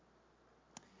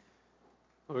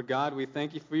Lord God, we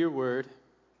thank you for your word.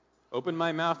 Open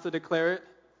my mouth to declare it.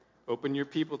 Open your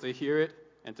people to hear it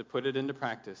and to put it into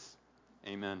practice.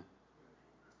 Amen.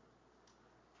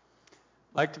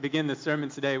 I'd like to begin the sermon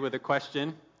today with a question.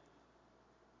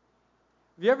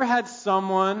 Have you ever had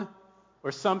someone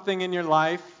or something in your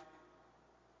life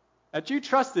that you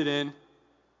trusted in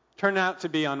turn out to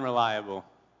be unreliable?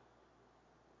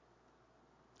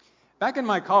 Back in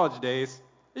my college days,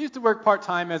 I used to work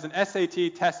part-time as an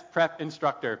SAT test prep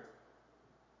instructor.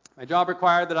 My job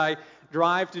required that I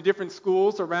drive to different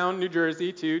schools around New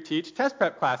Jersey to teach test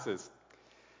prep classes.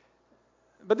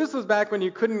 But this was back when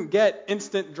you couldn't get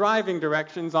instant driving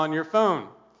directions on your phone.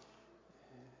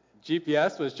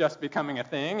 GPS was just becoming a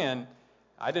thing, and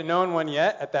I didn't own one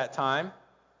yet at that time.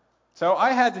 So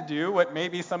I had to do what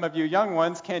maybe some of you young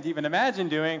ones can't even imagine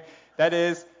doing. That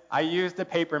is, I used a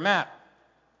paper map.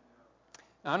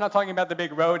 Now, I'm not talking about the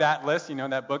big road atlas,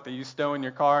 that book that you stow in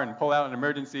your car and pull out in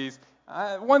emergencies.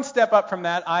 One step up from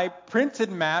that, I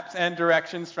printed maps and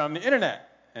directions from the internet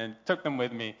and took them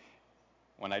with me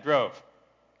when I drove.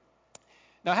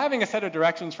 Now, having a set of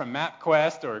directions from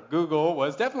MapQuest or Google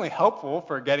was definitely helpful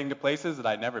for getting to places that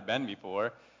I'd never been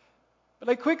before. But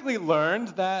I quickly learned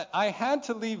that I had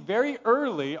to leave very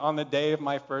early on the day of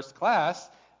my first class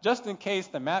just in case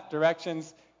the map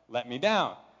directions let me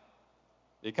down.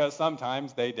 Because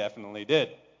sometimes they definitely did.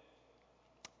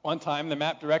 One time, the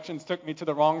map directions took me to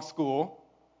the wrong school.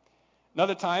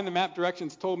 Another time, the map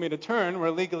directions told me to turn where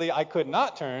legally I could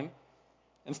not turn.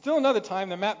 And still another time,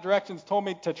 the map directions told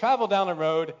me to travel down a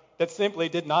road that simply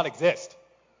did not exist.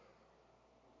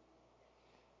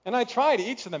 And I tried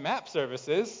each of the map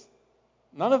services.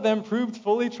 None of them proved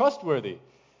fully trustworthy.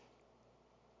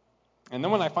 And then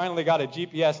when I finally got a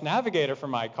GPS navigator for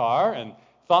my car and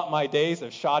thought my days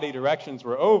of shoddy directions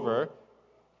were over,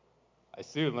 I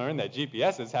soon learned that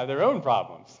GPSs have their own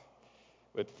problems,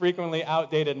 with frequently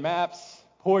outdated maps,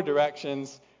 poor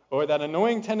directions, or that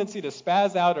annoying tendency to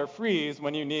spaz out or freeze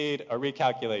when you need a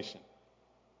recalculation.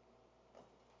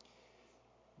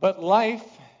 But life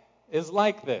is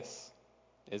like this,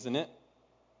 isn't it?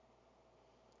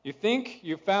 You think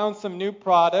you found some new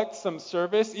product, some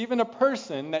service, even a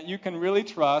person that you can really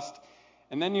trust,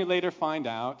 and then you later find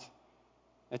out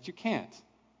that you can't.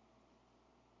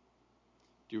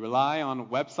 Do you rely on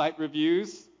website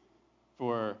reviews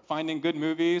for finding good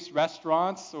movies,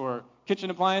 restaurants, or kitchen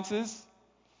appliances?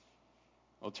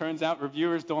 Well, it turns out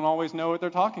reviewers don't always know what they're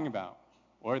talking about,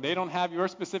 or they don't have your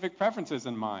specific preferences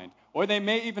in mind, or they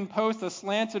may even post a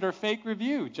slanted or fake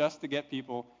review just to get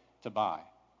people to buy.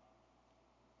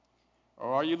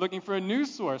 Or are you looking for a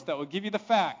news source that will give you the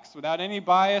facts without any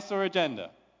bias or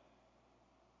agenda?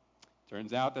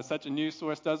 Turns out that such a news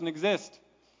source doesn't exist.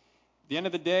 At the end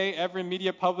of the day, every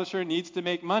media publisher needs to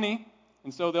make money,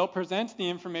 and so they'll present the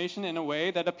information in a way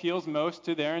that appeals most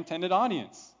to their intended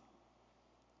audience.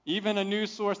 Even a news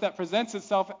source that presents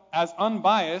itself as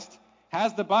unbiased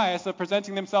has the bias of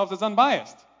presenting themselves as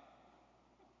unbiased.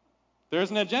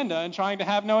 There's an agenda in trying to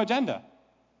have no agenda.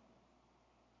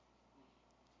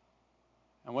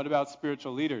 And what about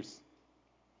spiritual leaders?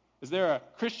 Is there a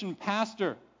Christian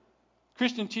pastor,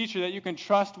 Christian teacher that you can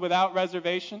trust without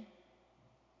reservation?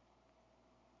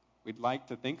 We'd like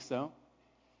to think so.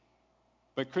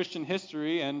 But Christian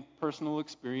history and personal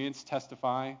experience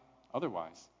testify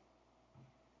otherwise.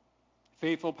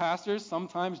 Faithful pastors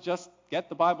sometimes just get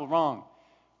the Bible wrong,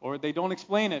 or they don't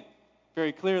explain it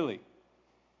very clearly.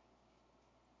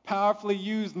 Powerfully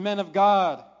used men of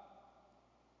God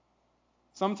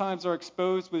sometimes are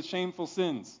exposed with shameful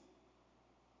sins.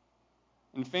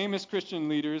 And famous Christian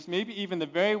leaders, maybe even the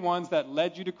very ones that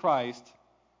led you to Christ,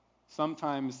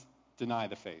 sometimes deny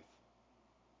the faith.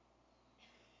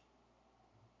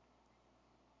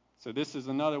 So this is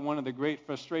another one of the great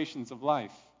frustrations of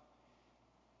life.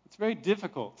 It's very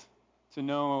difficult to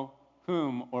know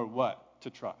whom or what to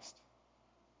trust.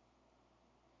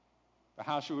 But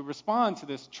how should we respond to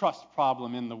this trust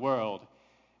problem in the world?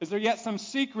 Is there yet some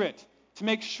secret to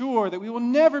make sure that we will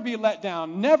never be let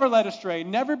down, never led astray,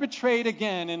 never betrayed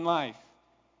again in life?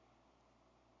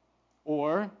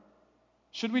 Or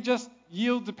should we just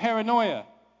yield to paranoia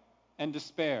and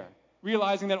despair,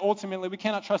 realizing that ultimately we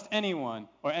cannot trust anyone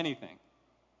or anything?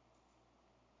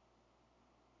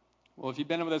 Well, if you've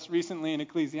been with us recently in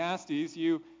Ecclesiastes,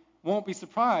 you won't be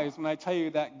surprised when I tell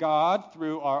you that God,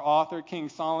 through our author, King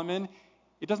Solomon,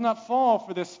 it does not fall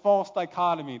for this false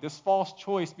dichotomy, this false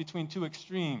choice between two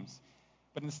extremes,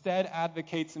 but instead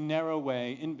advocates a narrow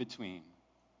way in between.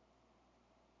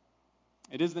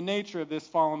 It is the nature of this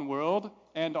fallen world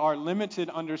and our limited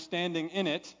understanding in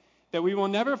it that we will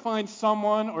never find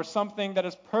someone or something that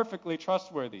is perfectly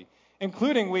trustworthy,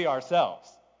 including we ourselves.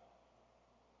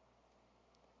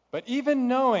 But even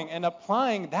knowing and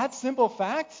applying that simple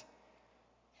fact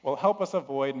will help us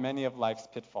avoid many of life's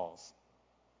pitfalls.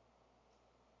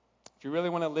 If you really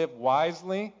want to live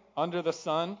wisely under the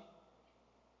sun,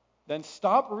 then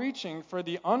stop reaching for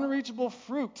the unreachable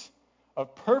fruit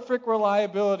of perfect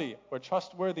reliability or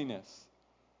trustworthiness.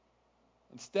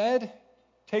 Instead,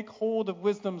 take hold of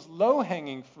wisdom's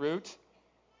low-hanging fruit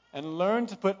and learn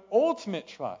to put ultimate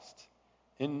trust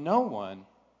in no one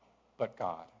but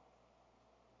God.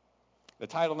 The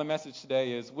title of the message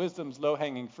today is Wisdom's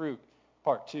Low-Hanging Fruit,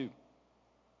 Part 2.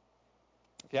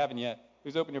 If you haven't yet,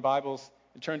 please open your Bibles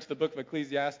and turn to the book of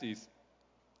Ecclesiastes.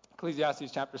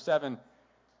 Ecclesiastes chapter 7,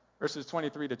 verses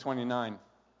 23 to 29.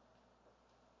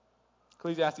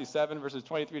 Ecclesiastes 7, verses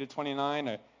 23 to 29.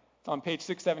 It's on page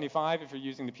 675 if you're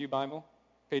using the Pew Bible.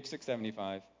 Page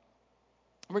 675.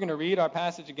 We're going to read our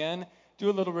passage again, do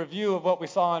a little review of what we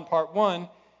saw in part 1,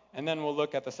 and then we'll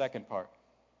look at the second part.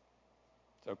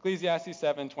 So Ecclesiastes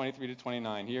 7, 23 to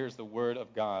 29. Here's the word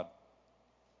of God.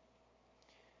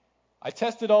 I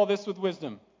tested all this with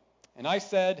wisdom, and I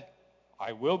said,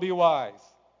 I will be wise,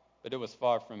 but it was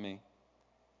far from me.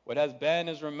 What has been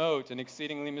is remote and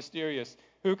exceedingly mysterious.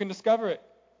 Who can discover it?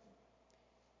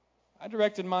 I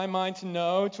directed my mind to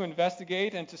know, to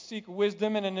investigate, and to seek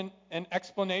wisdom and an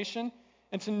explanation,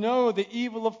 and to know the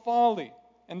evil of folly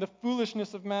and the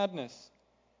foolishness of madness.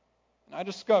 And I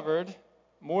discovered,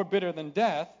 more bitter than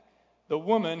death, the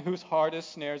woman whose heart is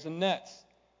snares and nets,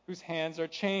 whose hands are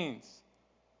chains.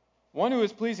 One who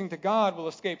is pleasing to God will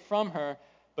escape from her,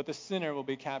 but the sinner will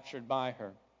be captured by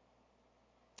her.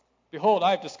 Behold,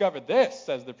 I have discovered this,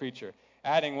 says the preacher,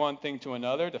 adding one thing to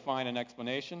another to find an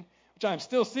explanation, which I am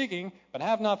still seeking, but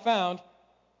have not found.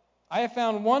 I have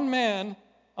found one man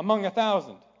among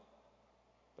 1,000,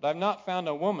 but I have not found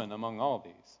a woman among all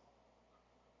these.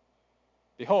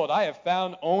 Behold, I have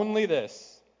found only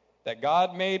this, that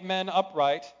God made men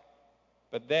upright,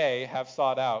 but they have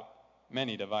sought out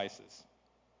many devices.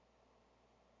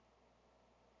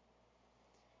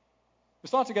 We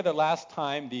saw together last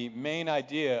time the main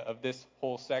idea of this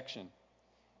whole section.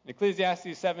 In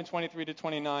Ecclesiastes 7, 23 to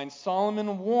 29,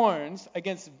 Solomon warns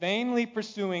against vainly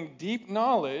pursuing deep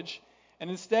knowledge and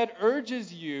instead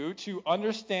urges you to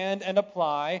understand and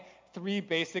apply 3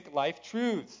 basic life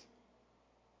truths.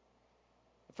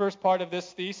 The first part of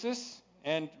this thesis,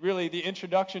 and really the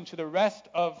introduction to the rest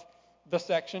of the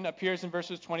section, appears in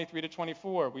verses 23 to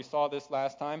 24. We saw this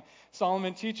last time.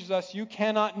 Solomon teaches us you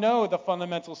cannot know the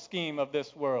fundamental scheme of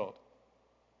this world.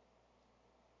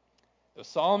 Though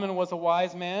Solomon was a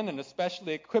wise man and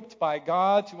especially equipped by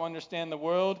God to understand the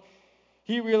world,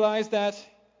 he realized that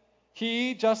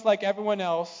he, just like everyone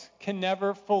else, can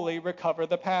never fully recover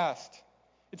the past.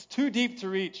 It's too deep to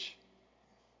reach.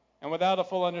 And without a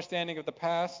full understanding of the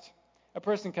past, a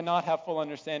person cannot have full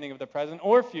understanding of the present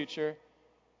or future,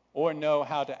 or know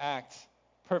how to act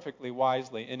perfectly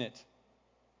wisely in it.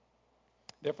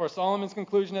 Therefore, Solomon's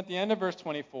conclusion at the end of verse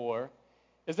 24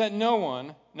 is that no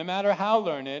one, no matter how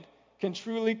learned, can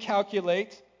truly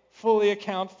calculate, fully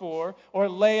account for, or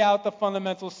lay out the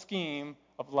fundamental scheme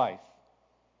of life.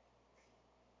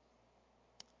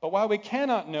 But while we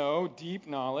cannot know deep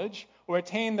knowledge or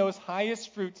attain those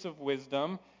highest fruits of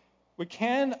wisdom, we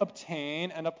can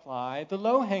obtain and apply the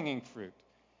low-hanging fruit.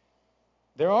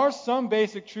 There are some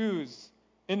basic truths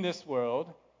in this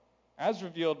world, as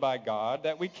revealed by God,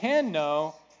 that we can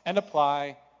know and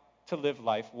apply to live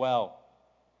life well.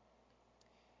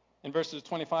 In verses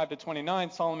 25 to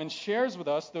 29, Solomon shares with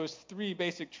us those 3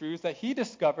 basic truths that he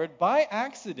discovered by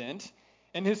accident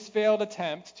in his failed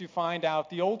attempt to find out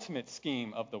the ultimate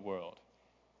scheme of the world.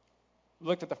 We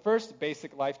looked at the first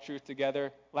basic life truth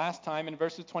together last time in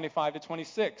verses 25 to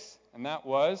 26, and that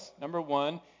was, number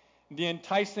 1, the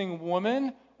enticing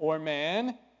woman or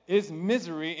man is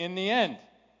misery in the end.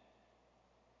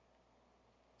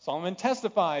 Solomon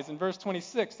testifies in verse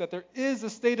 26 that there is a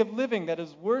state of living that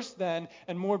is worse than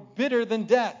and more bitter than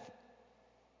death.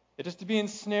 It is to be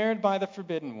ensnared by the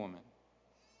forbidden woman.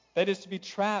 That is to be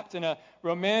trapped in a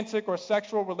romantic or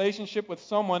sexual relationship with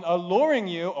someone alluring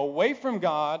you away from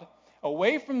God,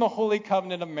 away from the holy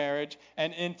covenant of marriage,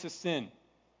 and into sin.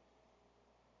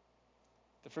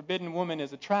 The forbidden woman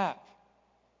is a trap,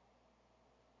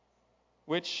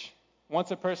 which, once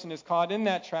a person is caught in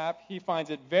that trap, he finds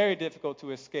it very difficult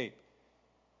to escape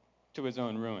to his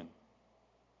own ruin.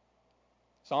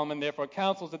 Solomon therefore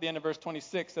counsels at the end of verse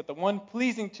 26 that the one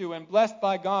pleasing to and blessed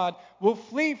by God will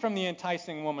flee from the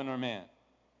enticing woman or man.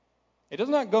 It does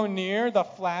not go near the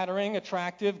flattering,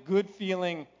 attractive,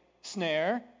 good-feeling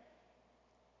snare.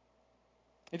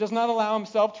 He does not allow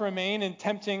himself to remain in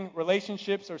tempting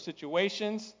relationships or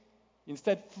situations. He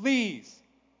instead flees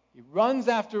He runs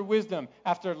after wisdom,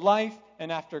 after life,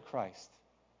 and after Christ.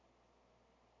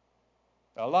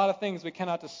 There are a lot of things we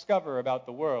cannot discover about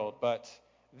the world, but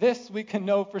this we can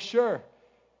know for sure.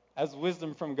 As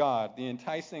wisdom from God, the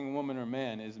enticing woman or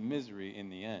man is misery in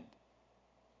the end.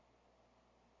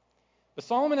 But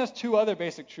Solomon has two other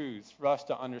basic truths for us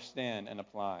to understand and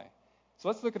apply. So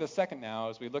let's look at a second now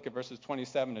as we look at verses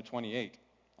 27 to 28.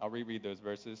 I'll reread those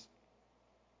verses.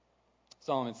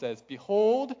 Solomon says,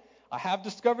 "Behold, I have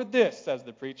discovered this," says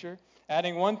the preacher,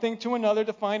 adding one thing to another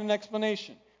to find an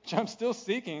explanation, which I'm still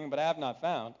seeking, but I have not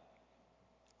found.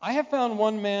 "I have found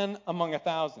one man among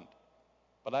 1,000,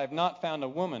 but I have not found a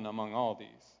woman among all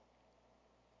these."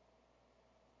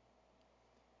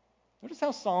 Notice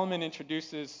how Solomon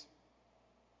introduces,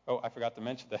 I forgot to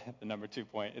mention the number 2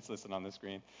 point. It's listed on the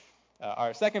screen.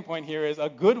 Our second point here is a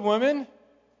good woman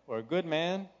or a good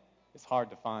man is hard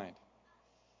to find.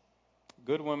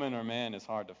 Good woman or man is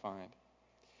hard to find.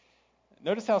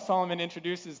 Notice how Solomon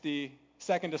introduces the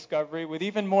second discovery with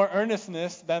even more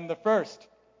earnestness than the first.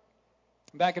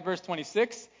 Back at verse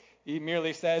 26, he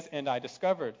merely says, "And I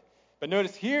discovered." But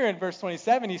notice here in verse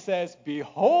 27, he says,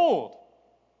 "Behold,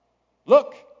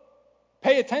 look,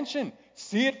 pay attention,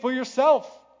 see it for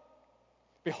yourself.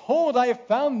 Behold, I have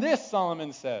found this,"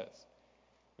 Solomon says,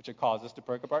 which would cause us to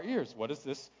perk up our ears. What is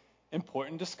this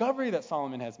important discovery that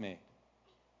Solomon has made?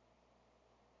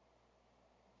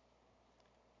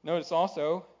 Notice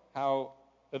also how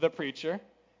the preacher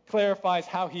clarifies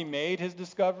how he made his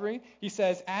discovery. He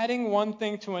says, adding one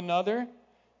thing to another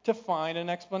to find an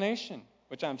explanation,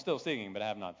 which I'm still seeking but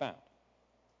have not found.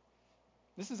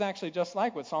 This is actually just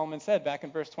like what Solomon said back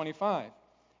in verse 25.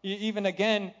 He even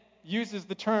again uses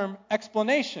the term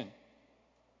explanation.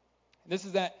 This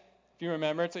is that, if you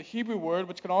remember, it's a Hebrew word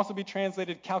which could also be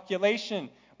translated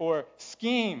calculation or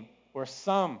scheme or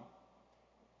sum.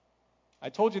 I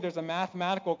told you there's a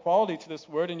mathematical quality to this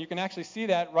word, and you can actually see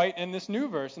that right in this new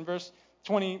verse, in verse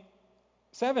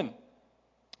 27,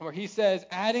 where he says,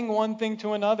 adding one thing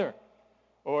to another,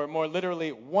 or more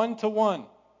literally, one to one,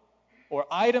 or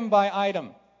item by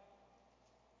item.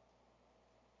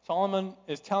 Solomon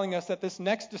is telling us that this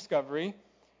next discovery,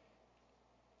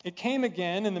 it came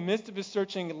again in the midst of his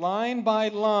searching line by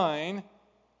line,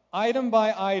 item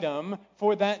by item,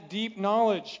 for that deep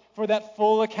knowledge, for that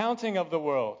full accounting of the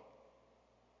world.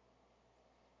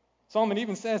 Solomon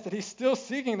even says that he's still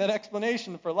seeking that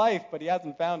explanation for life, but he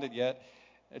hasn't found it yet.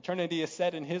 Eternity is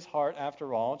set in his heart,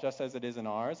 after all, just as it is in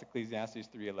ours, Ecclesiastes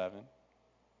 3:11.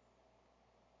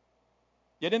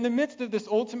 Yet in the midst of this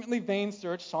ultimately vain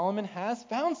search, Solomon has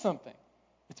found something.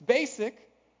 It's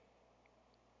basic,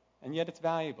 and yet it's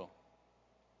valuable.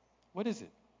 What is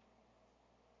it?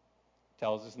 It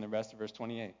tells us in the rest of verse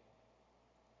 28.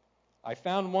 "I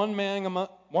found one man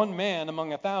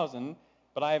among 1,000,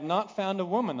 but I have not found a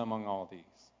woman among all these."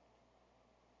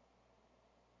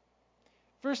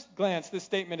 First glance, this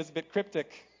statement is a bit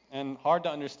cryptic and hard to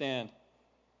understand.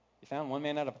 You found one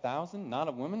man out of 1,000, not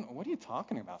a woman? What are you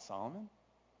talking about, Solomon?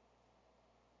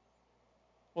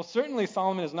 Well, certainly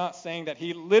Solomon is not saying that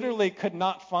he literally could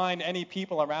not find any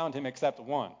people around him except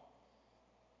one.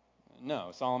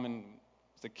 No, Solomon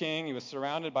was a king. He was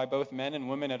surrounded by both men and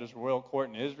women at his royal court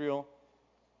in Israel.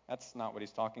 That's not what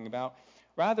he's talking about.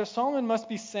 Rather, Solomon must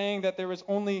be saying that there was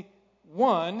only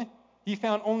one, he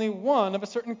found only one of a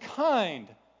certain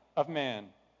kind of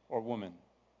man or woman.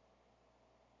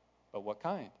 But what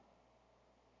kind?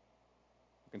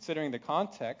 Considering the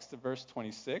context of verse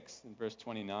 26 and verse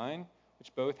 29,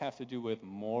 which both have to do with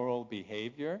moral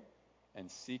behavior and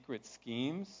secret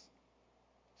schemes,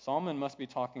 Solomon must be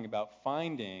talking about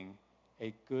finding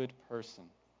a good person,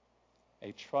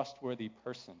 a trustworthy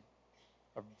person,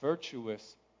 a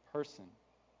virtuous person.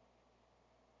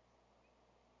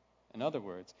 In other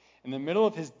words, in the middle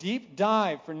of his deep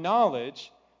dive for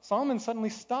knowledge, Solomon suddenly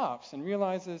stops and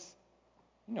realizes,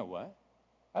 you know what?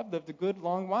 I've lived a good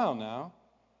long while now.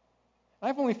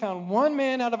 I've only found one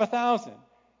man out of 1,000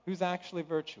 who's actually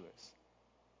virtuous,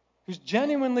 who's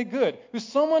genuinely good, who's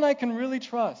someone I can really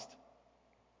trust.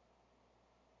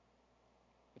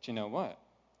 But you know what?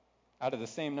 Out of the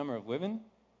same number of women,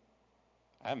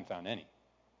 I haven't found any.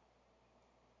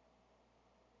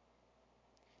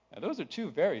 Now, those are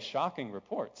two very shocking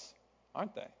reports,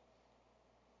 aren't they?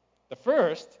 The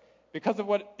first, because of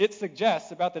what it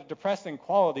suggests about the depressing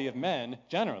quality of men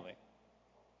generally.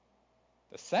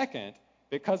 The second,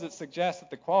 because it suggests that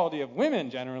the quality of women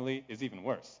generally is even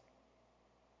worse.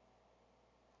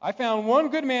 I found one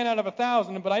good man out of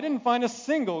 1,000, but I didn't find a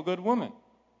single good woman.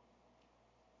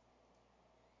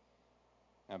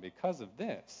 Now, because of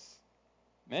this,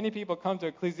 many people come to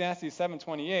Ecclesiastes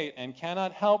 7:28 and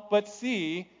cannot help but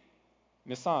see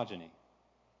misogyny.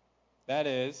 That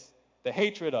is, the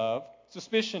hatred of,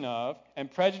 suspicion of,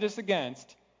 and prejudice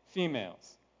against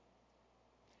females.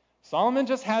 Solomon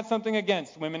just had something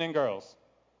against women and girls.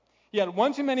 He had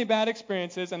one too many bad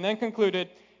experiences and then concluded,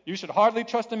 you should hardly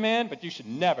trust a man, but you should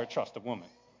never trust a woman.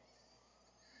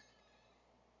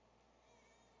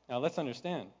 Now let's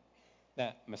understand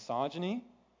that misogyny,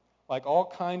 like all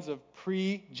kinds of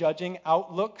prejudging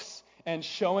outlooks and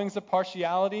showings of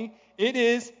partiality, it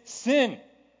is sin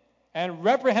and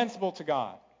reprehensible to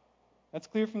God. That's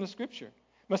clear from the Scripture.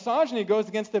 Misogyny goes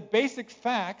against the basic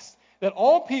facts that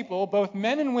all people, both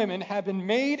men and women, have been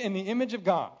made in the image of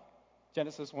God.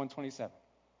 Genesis 1:27.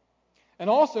 And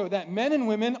also that men and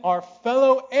women are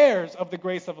fellow heirs of the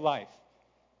grace of life.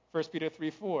 1 Peter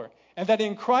 3:4. And that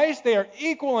in Christ they are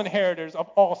equal inheritors of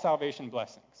all salvation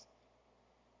blessings.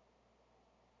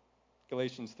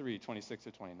 Galatians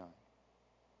 3:26-29.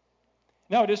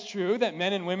 Now, it is true that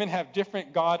men and women have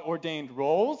different God-ordained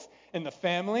roles in the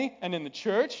family and in the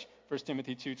church. 1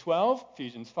 Timothy 2:12,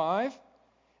 Ephesians 5.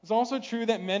 It's also true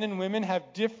that men and women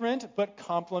have different but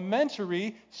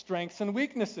complementary strengths and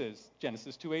weaknesses.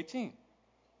 Genesis 2:18.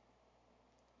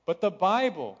 But the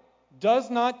Bible does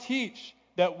not teach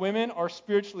that women are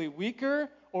spiritually weaker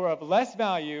or of less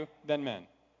value than men.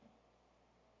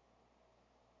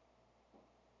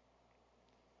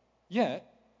 Yet,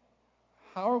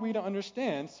 how are we to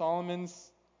understand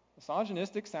Solomon's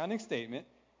misogynistic sounding statement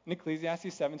in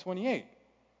Ecclesiastes 7:28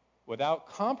 without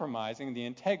compromising the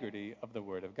integrity of the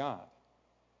Word of God?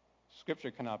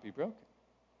 Scripture cannot be broken.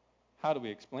 How do we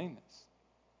explain this?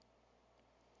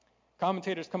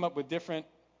 Commentators come up with different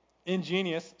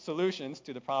ingenious solutions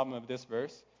to the problem of this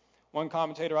verse. One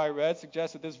commentator I read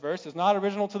suggests that this verse is not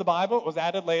original to the Bible. It was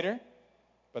added later,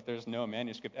 but there's no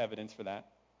manuscript evidence for that.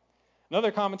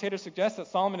 Another commentator suggests that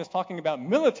Solomon is talking about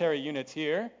military units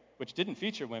here, which didn't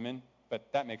feature women,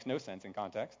 but that makes no sense in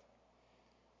context.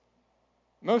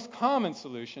 Most common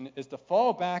solution is to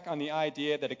fall back on the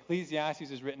idea that Ecclesiastes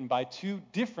is written by two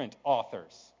different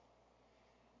authors.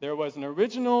 There was an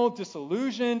original,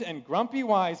 disillusioned, and grumpy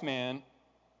wise man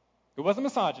who was a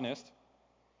misogynist,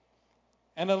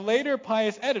 and a later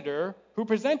pious editor who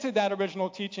presented that original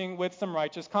teaching with some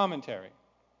righteous commentary.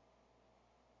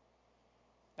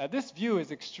 Now, this view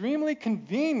is extremely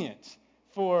convenient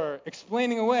for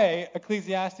explaining away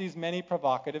Ecclesiastes' many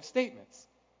provocative statements.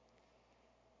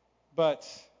 But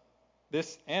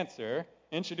this answer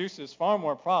introduces far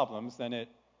more problems than it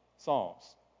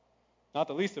solves, not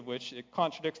the least of which it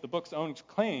contradicts the book's own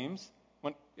claims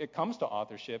when it comes to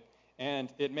authorship,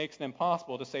 and it makes it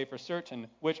impossible to say for certain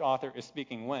which author is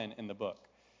speaking when in the book.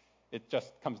 It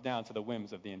just comes down to the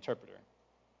whims of the interpreter.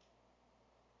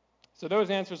 So those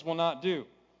answers will not do.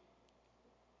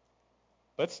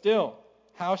 But still,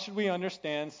 how should we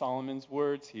understand Solomon's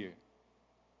words here?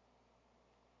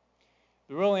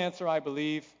 The real answer, I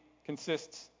believe,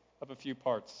 consists of a few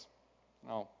parts.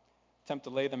 I'll attempt to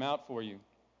lay them out for you.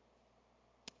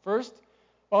 First,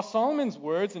 while Solomon's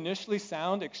words initially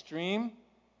sound extreme,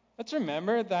 let's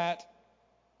remember that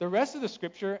the rest of the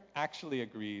Scripture actually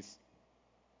agrees.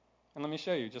 And let me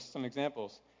show you just some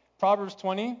examples. Proverbs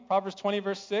 20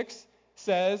 verse 6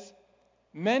 says,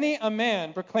 "Many a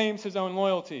man proclaims his own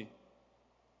loyalty,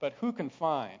 but who can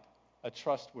find a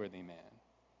trustworthy man?"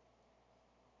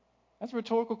 That's a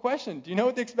rhetorical question. Do you know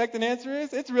what the expected answer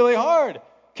is? It's really hard.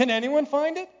 Can anyone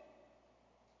find it?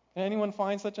 Can anyone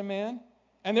find such a man?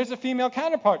 And there's a female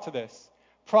counterpart to this.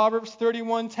 Proverbs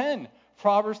 31:10.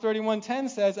 Proverbs 31:10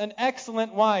 says, "An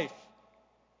excellent wife,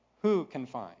 who can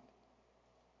find?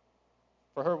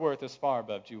 For her worth is far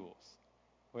above jewels."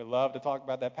 We love to talk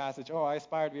about that passage. Oh, I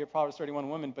aspire to be a Proverbs 31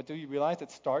 woman, but do you realize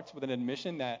it starts with an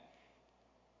admission that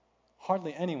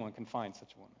hardly anyone can find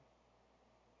such a woman?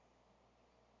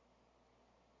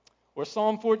 Or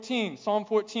Psalm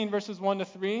 14 verses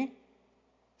 1-3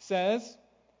 says,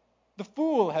 "The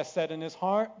fool has said in his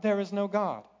heart, there is no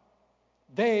God.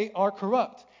 They are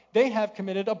corrupt. They have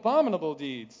committed abominable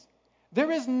deeds.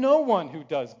 There is no one who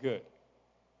does good.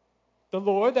 The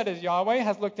Lord, that is Yahweh,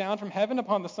 has looked down from heaven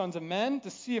upon the sons of men to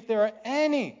see if there are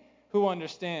any who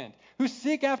understand, who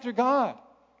seek after God.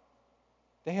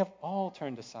 They have all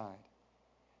turned aside.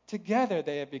 Together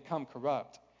they have become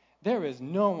corrupt. There is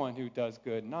no one who does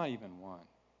good, not even one."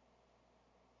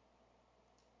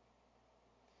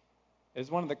 It is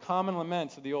one of the common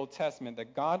laments of the Old Testament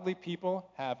that godly people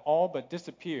have all but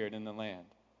disappeared in the land.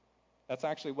 That's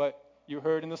actually what you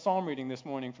heard in the psalm reading this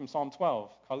morning from Psalm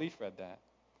 12. Khalif read that.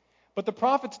 But the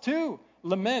prophets, too,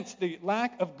 lament the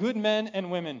lack of good men and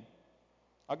women.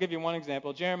 I'll give you one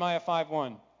example. Jeremiah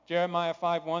 5:1. Jeremiah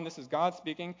 5:1, this is God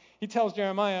speaking. He tells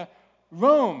Jeremiah,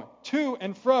 roam to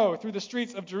and fro through the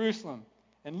streets of Jerusalem.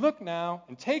 And look now,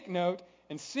 and take note,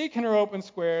 and seek in her open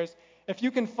squares, if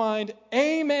you can find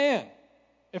a man,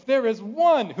 if there is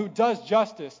one who does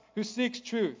justice, who seeks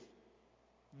truth,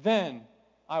 then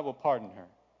I will pardon her.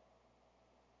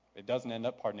 It doesn't end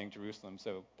up pardoning Jerusalem,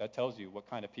 so that tells you what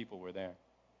kind of people were there.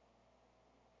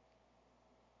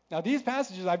 Now, these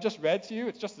passages I've just read to you,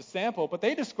 it's just a sample, but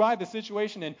they describe the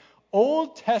situation in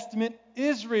Old Testament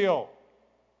Israel.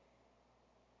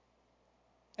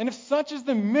 And if such is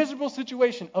the miserable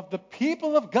situation of the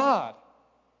people of God,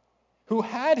 who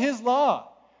had his law,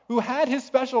 who had his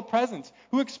special presence,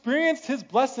 who experienced his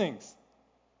blessings,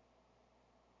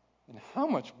 then how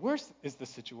much worse is the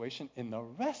situation in the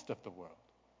rest of the world?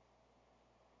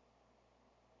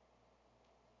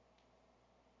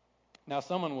 Now,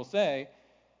 someone will say,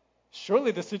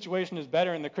 surely the situation is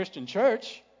better in the Christian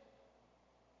church.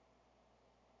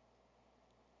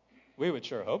 We would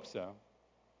sure hope so.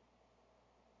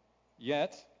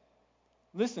 Yet,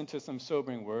 listen to some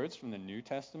sobering words from the New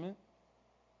Testament.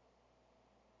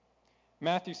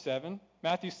 Matthew 7,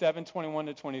 21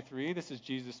 to 23, this is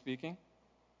Jesus speaking.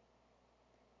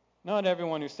 Not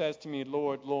everyone who says to me,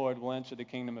 Lord, Lord, will enter the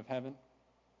kingdom of heaven,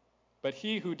 but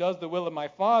he who does the will of my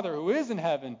Father who is in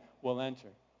heaven will enter.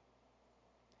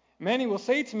 Many will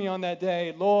say to me on that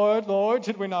day, Lord, Lord,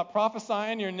 did we not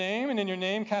prophesy in your name, and in your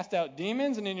name cast out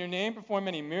demons, and in your name perform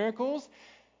many miracles?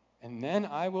 And then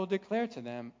I will declare to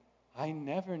them, I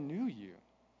never knew you.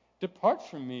 Depart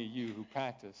from me, you who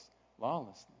practice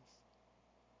lawlessness.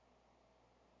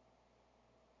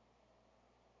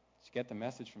 Did you get the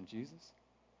message from Jesus?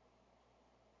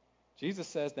 Jesus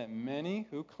says that many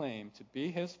who claim to be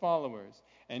his followers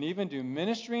and even do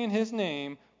ministry in his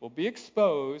name will be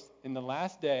exposed in the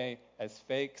last day as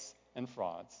fakes and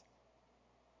frauds.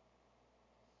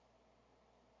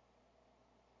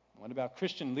 What about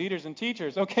Christian leaders and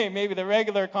teachers? Okay, maybe the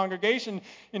regular congregation,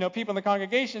 people in the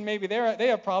congregation, maybe they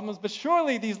have problems, but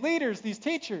surely these leaders, these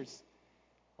teachers.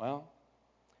 Well,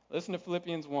 listen to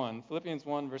Philippians 1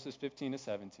 verses 15 to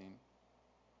 17.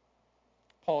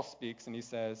 Paul speaks and he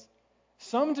says,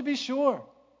 some, to be sure,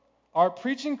 are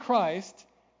preaching Christ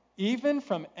even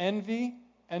from envy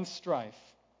and strife,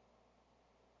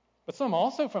 but some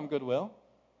also from goodwill.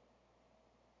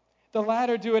 The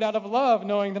latter do it out of love,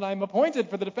 knowing that I am appointed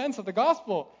for the defense of the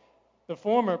gospel. The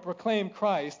former proclaim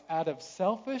Christ out of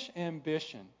selfish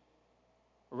ambition,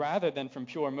 rather than from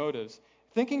pure motives,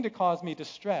 thinking to cause me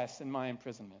distress in my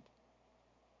imprisonment.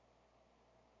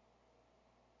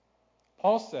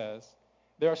 Paul says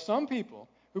there are some people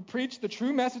who preach the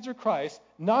true message of Christ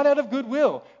not out of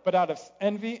goodwill, but out of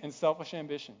envy and selfish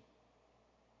ambition.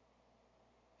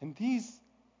 And these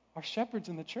are shepherds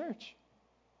in the church.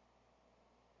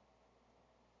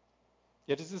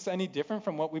 Yet is this any different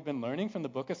from what we've been learning from the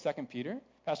book of 2 Peter?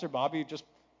 Pastor Bobby just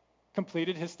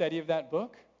completed his study of that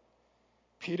book.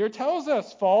 Peter tells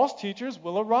us false teachers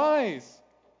will arise,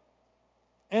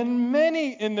 and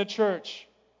many in the church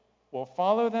will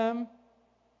follow them,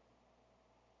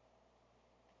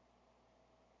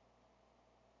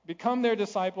 become their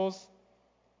disciples,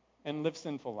 and live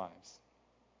sinful lives.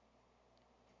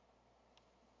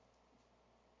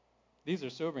 These are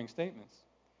sobering statements.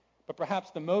 But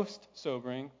perhaps the most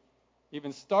sobering,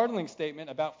 even startling statement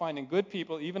about finding good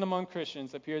people, even among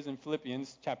Christians, appears in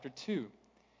Philippians chapter 2.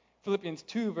 Philippians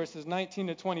 2, verses 19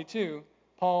 to 22,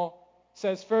 Paul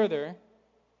says further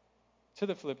to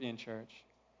the Philippian church,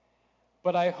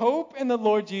 but I hope in the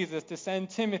Lord Jesus to send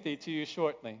Timothy to you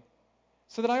shortly,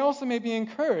 so that I also may be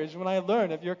encouraged when I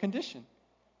learn of your condition.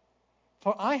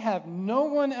 For I have no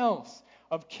one else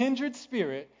of kindred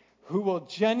spirit who will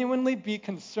genuinely be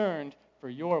concerned for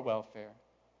your welfare.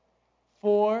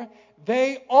 For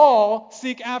they all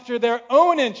seek after their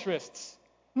own interests,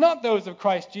 not those of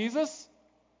Christ Jesus.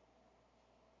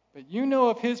 But you know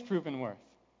of his proven worth,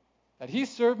 that he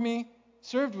served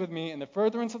with me in the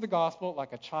furtherance of the gospel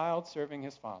like a child serving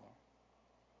his father.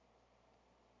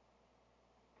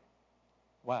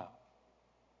 Wow.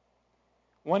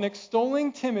 When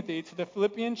extolling Timothy to the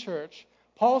Philippian church,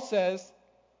 Paul says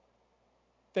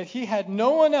that he had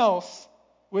no one else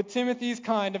with Timothy's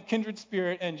kind of kindred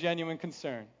spirit and genuine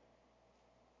concern.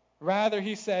 Rather,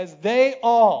 he says, they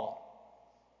all,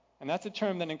 and that's a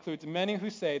term that includes many who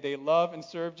say they love and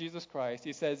serve Jesus Christ.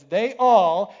 He says, they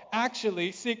all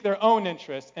actually seek their own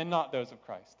interests and not those of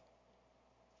Christ.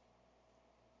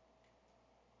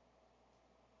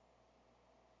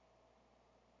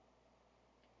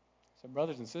 So,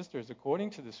 brothers and sisters,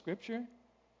 according to the Scripture,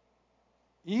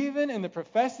 even in the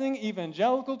professing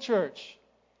evangelical church,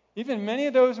 even many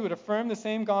of those who would affirm the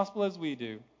same gospel as we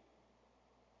do,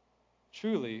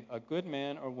 Truly, a good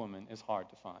man or woman is hard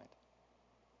to find.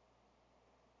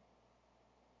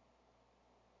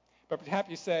 But perhaps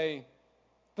you say,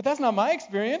 but that's not my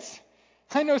experience.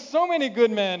 I know so many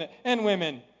good men and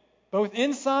women, both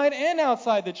inside and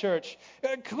outside the church.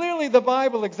 Clearly, the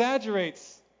Bible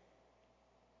exaggerates.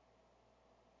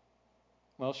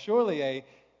 Well, surely a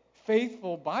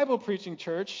faithful Bible-preaching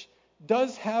church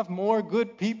does have more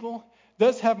good people,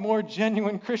 does have more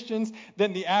genuine Christians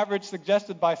than the average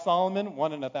suggested by Solomon,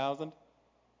 1 in 1,000.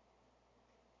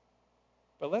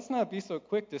 But let's not be so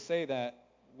quick to say that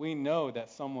we know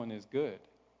that someone is good.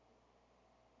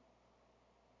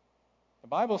 The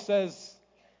Bible says,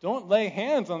 don't lay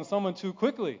hands on someone too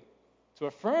quickly to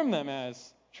affirm them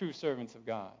as true servants of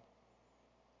God.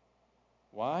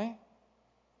 Why?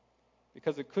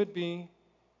 Because it could be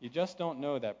you just don't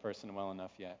know that person well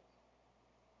enough yet.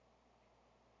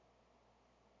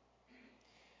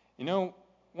 You know,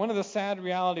 one of the sad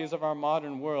realities of our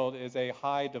modern world is a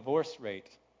high divorce rate.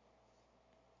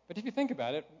 But if you think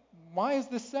about it, why is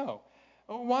this so?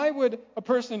 Why would a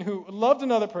person who loved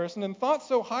another person and thought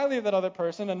so highly of that other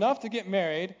person enough to get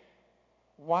married,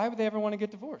 why would they ever want to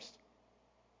get divorced?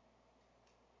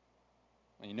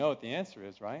 Well, you know what the answer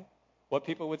is, right? What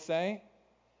people would say?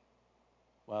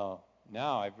 Well,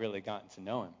 now I've really gotten to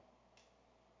know him.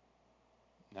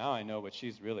 Now I know what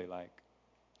she's really like.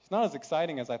 She's not as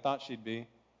exciting as I thought she'd be.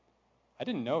 I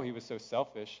didn't know he was so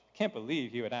selfish. I can't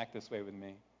believe he would act this way with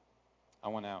me. I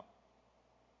want out.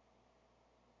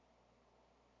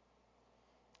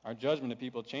 Our judgment of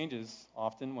people changes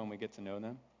often when we get to know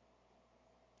them.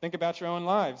 Think about your own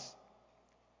lives.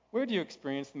 Where do you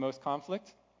experience the most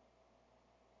conflict?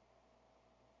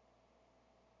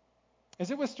 Is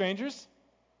it with strangers?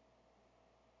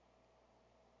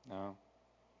 No.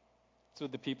 It's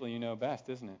with the people you know best,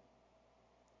 isn't it?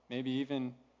 Maybe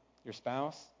even your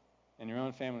spouse and your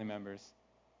own family members.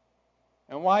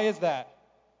 And why is that?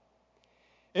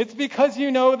 It's because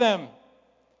you know them.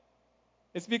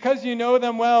 It's because you know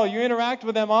them well. You interact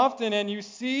with them often, and you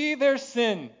see their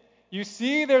sin. You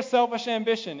see their selfish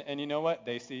ambition, and you know what?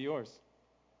 They see yours.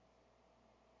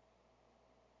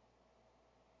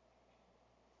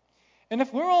 And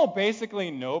if we're all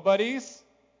basically nobodies,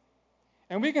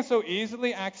 and we can so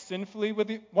easily act sinfully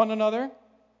with one another,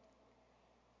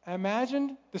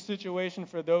 imagine the situation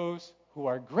for those who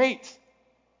are great,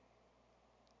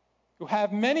 who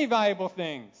have many valuable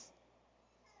things,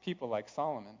 people like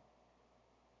Solomon.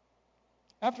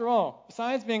 After all,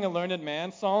 besides being a learned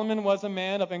man, Solomon was a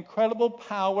man of incredible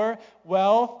power,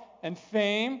 wealth, and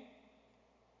fame.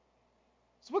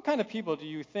 So what kind of people do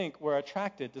you think were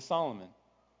attracted to Solomon?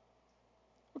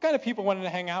 What kind of people wanted to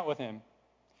hang out with him?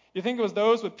 You think it was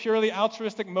those with purely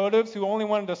altruistic motives who only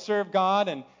wanted to serve God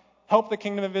and help the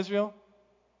kingdom of Israel?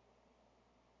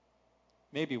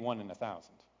 Maybe 1 in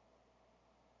 1,000.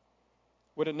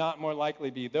 Would it not more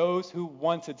likely be those who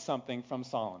wanted something from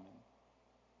Solomon?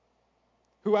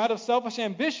 Who out of selfish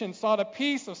ambition sought a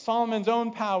piece of Solomon's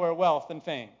own power, wealth, and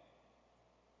fame?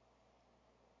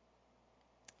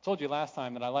 I told you last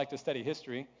time that I like to study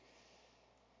history.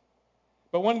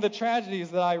 But one of the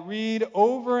tragedies that I read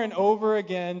over and over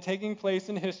again taking place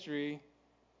in history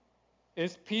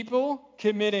is people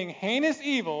committing heinous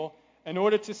evil in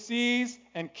order to seize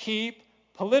and keep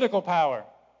political power.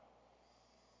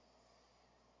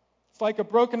 It's like a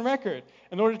broken record.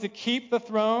 In order to keep the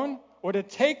throne or to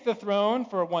take the throne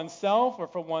for oneself or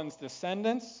for one's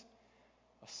descendants,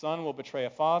 a son will betray a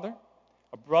father,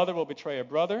 a brother will betray a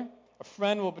brother, a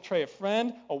friend will betray a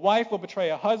friend, a wife will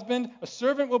betray a husband, a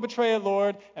servant will betray a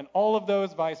lord, and all of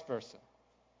those vice versa.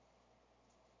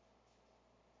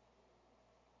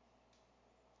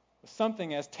 With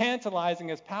something as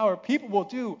tantalizing as power, people will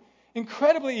do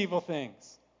incredibly evil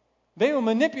things. They will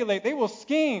manipulate, they will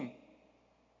scheme.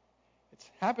 It's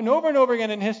happened over and over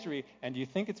again in history. And do you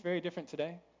think it's very different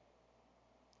today?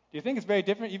 Do you think it's very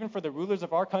different even for the rulers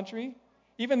of our country?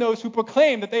 Even those who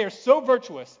proclaim that they are so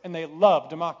virtuous and they love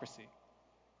democracy.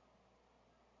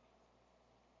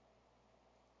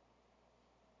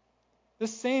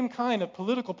 This same kind of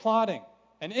political plotting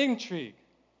and intrigue,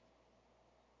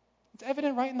 it's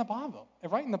evident right in the Bible.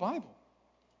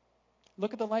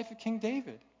 Look at the life of King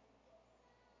David.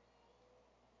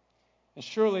 And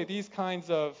surely these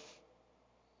kinds of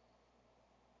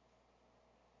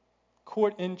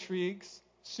court intrigues,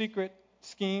 secret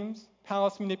schemes,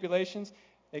 palace manipulations,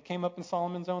 they came up in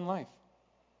Solomon's own life.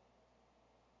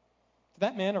 Did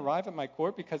that man arrive at my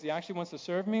court because he actually wants to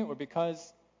serve me or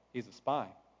because he's a spy?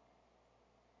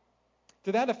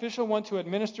 Did that official want to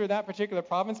administer that particular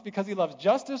province because he loves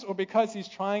justice or because he's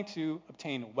trying to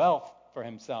obtain wealth for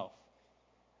himself?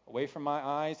 Away from my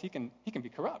eyes, he can be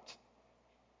corrupt.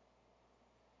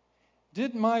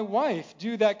 Did my wife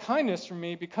do that kindness for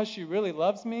me because she really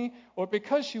loves me, or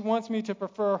because she wants me to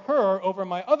prefer her over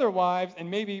my other wives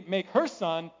and maybe make her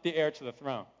son the heir to the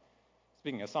throne?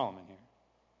 Speaking of Solomon here.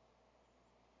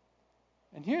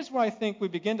 And here's where I think we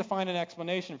begin to find an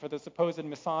explanation for the supposed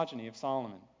misogyny of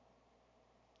Solomon.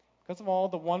 Because of all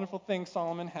the wonderful things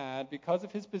Solomon had, because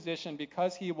of his position,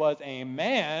 because he was a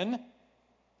man,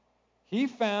 he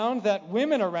found that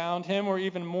women around him were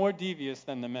even more devious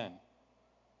than the men.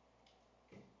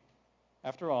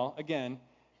 After all, again,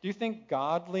 do you think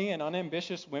godly and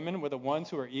unambitious women were the ones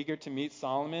who were eager to meet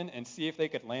Solomon and see if they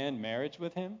could land marriage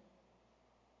with him?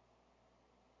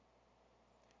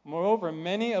 Moreover,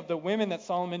 many of the women that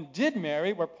Solomon did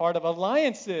marry were part of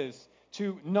alliances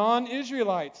to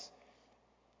non-Israelites.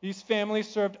 These families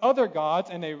served other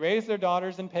gods, and they raised their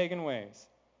daughters in pagan ways.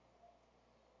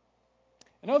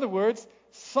 In other words,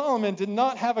 Solomon did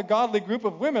not have a godly group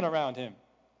of women around him.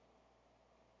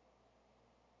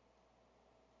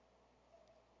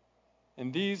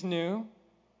 And these knew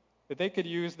that they could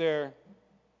use their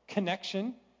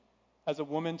connection as a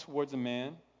woman towards a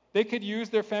man. They could use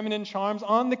their feminine charms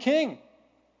on the king,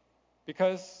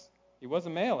 because he was a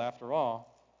male after all.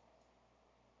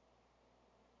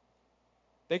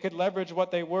 They could leverage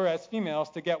what they were as females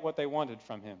to get what they wanted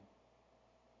from him.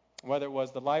 Whether it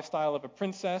was the lifestyle of a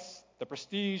princess, the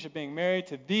prestige of being married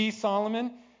to the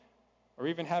Solomon, or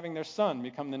even having their son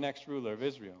become the next ruler of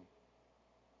Israel.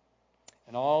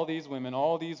 And all these women,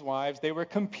 all these wives, they were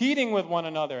competing with one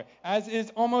another, as is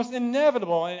almost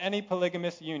inevitable in any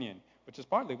polygamous union, which is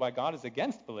partly why God is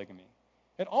against polygamy.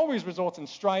 It always results in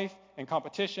strife and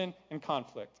competition and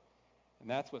conflict. And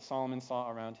that's what Solomon saw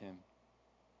around him.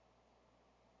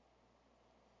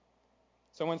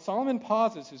 So when Solomon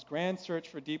pauses his grand search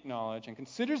for deep knowledge and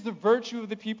considers the virtue of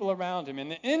the people around him and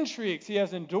the intrigues he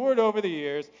has endured over the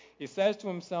years, he says to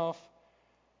himself,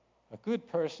 a good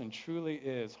person truly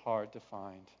is hard to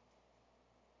find.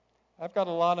 I've got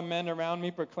a lot of men around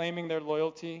me proclaiming their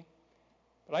loyalty,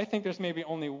 but I think there's maybe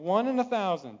only 1 in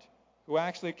 1,000 who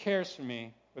actually cares for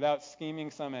me without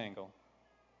scheming some angle.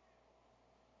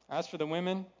 As for the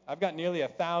women, I've got nearly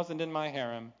 1,000 in my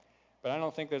harem, but I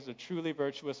don't think there's a truly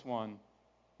virtuous one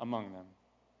among them.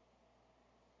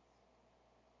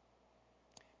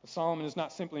 But Solomon is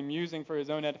not simply musing for his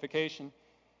own edification.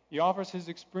 He offers his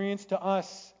experience to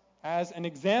us as an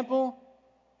example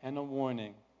and a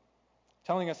warning,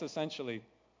 telling us essentially,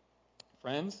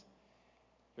 friends,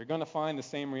 you're going to find the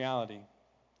same reality,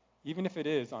 even if it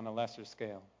is on a lesser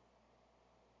scale.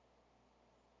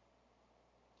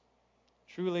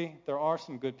 Truly, there are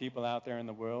some good people out there in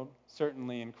the world,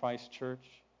 certainly in Christ's church.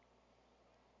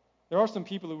 There are some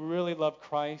people who really love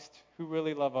Christ, who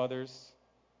really love others,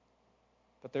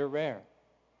 but they're rare.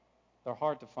 They're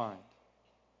hard to find.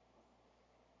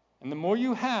 And the more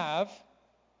you have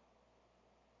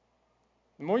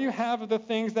of the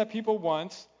things that people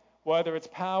want, whether it's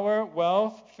power,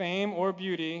 wealth, fame, or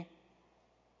beauty,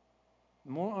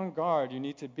 the more on guard you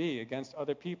need to be against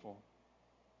other people,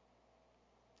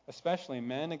 especially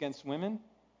men against women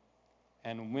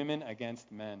and women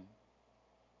against men.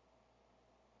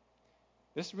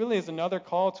 This really is another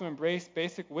call to embrace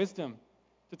basic wisdom,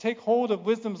 to take hold of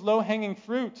wisdom's low-hanging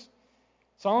fruit.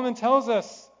 Solomon tells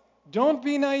us, don't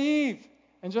be naive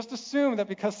and just assume that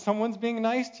because someone's being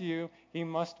nice to you, he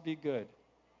must be good.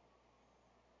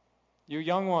 You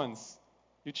young ones,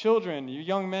 you children, you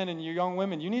young men and you young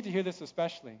women, you need to hear this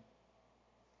especially.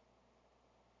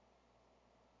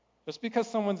 Just because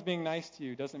someone's being nice to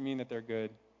you doesn't mean that they're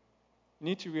good. You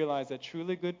need to realize that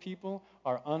truly good people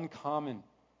are uncommon.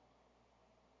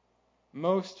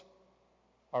 Most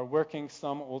are working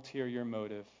some ulterior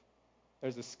motive.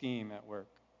 There's a scheme at work.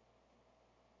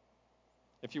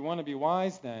 If you want to be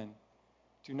wise, then,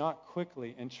 do not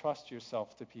quickly entrust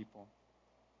yourself to people.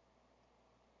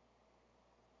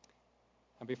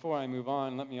 And before I move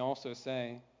on, let me also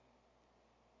say,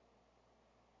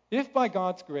 if by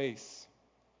God's grace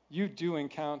you do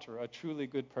encounter a truly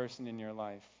good person in your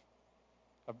life,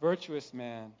 a virtuous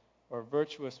man or a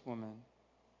virtuous woman,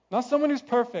 not someone who's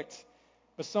perfect,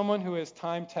 but someone who is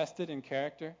time-tested in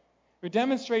character, who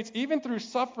demonstrates even through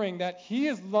suffering that he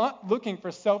is not looking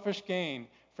for selfish gain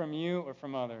from you or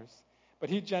from others, but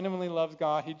he genuinely loves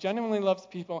God, he genuinely loves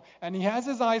people, and he has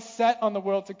his eyes set on the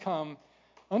world to come.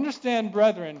 Understand,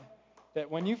 brethren, that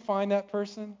when you find that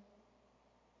person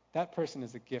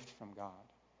is a gift from God.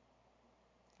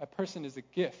 That person is a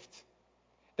gift.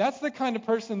 That's the kind of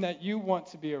person that you want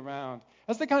to be around.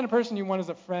 That's the kind of person you want as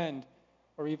a friend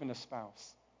or even a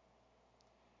spouse.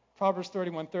 Proverbs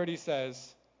 31:30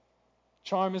 says,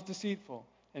 charm is deceitful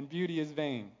and beauty is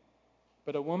vain,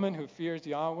 but a woman who fears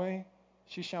Yahweh,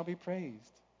 she shall be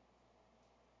praised.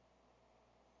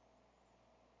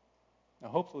 Now,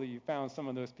 hopefully you found some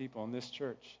of those people in this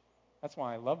church. That's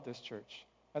why I love this church.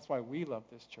 That's why we love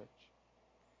this church.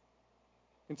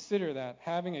 Consider that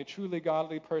having a truly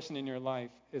godly person in your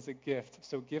life is a gift,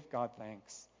 so give God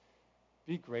thanks.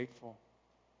 Be grateful.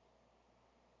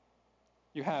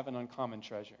 You have an uncommon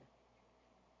treasure.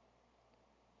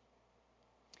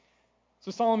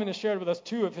 So Solomon has shared with us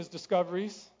two of his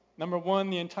discoveries. Number one,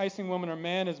 the enticing woman or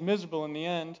man is miserable in the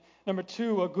end. Number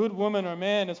two, a good woman or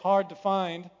man is hard to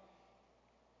find.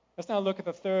 Let's now look at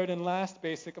the third and last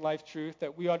basic life truth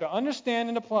that we are to understand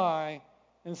and apply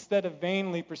instead of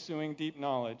vainly pursuing deep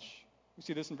knowledge. We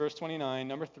see this in verse 29,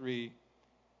 number 3.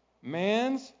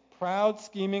 Man's proud,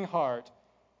 scheming heart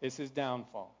is his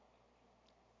downfall.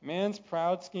 Man's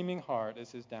proud, scheming heart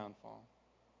is his downfall.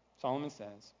 Solomon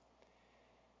says,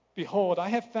 Behold, I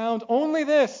have found only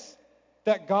this,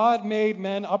 that God made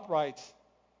men upright,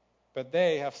 but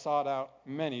they have sought out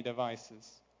many devices.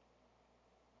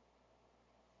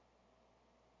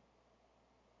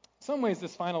 In some ways,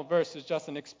 this final verse is just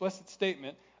an explicit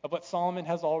statement of what Solomon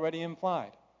has already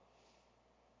implied.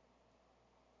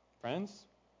 Friends,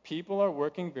 people are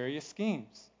working various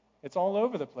schemes. It's all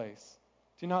over the place.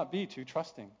 Do not be too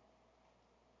trusting.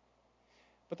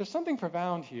 But there's something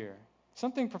profound here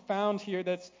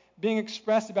that's being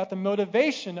expressed about the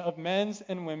motivation of men's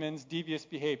and women's devious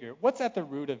behavior. What's at the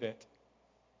root of it?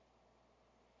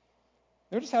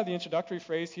 Notice how the introductory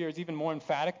phrase here is even more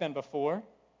emphatic than before.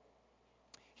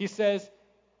 He says,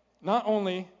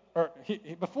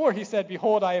 before he said,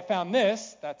 Behold, I have found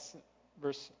this. That's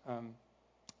verse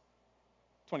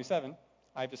 27.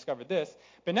 I've discovered this.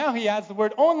 But now he adds the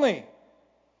word only.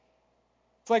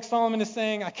 It's like Solomon is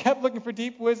saying, I kept looking for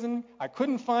deep wisdom. I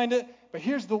couldn't find it. But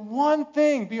here's the one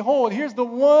thing. Behold, here's the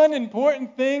one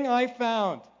important thing I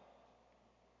found.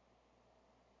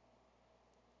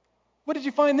 What did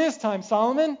you find this time,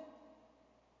 Solomon?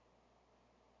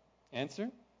 Answer,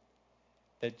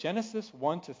 that Genesis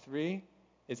 1-3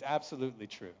 is absolutely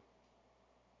true.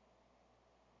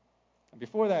 And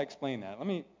before that, I explain that, let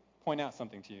me point out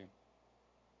something to you.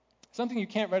 Something you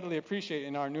can't readily appreciate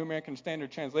in our New American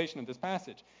Standard translation of this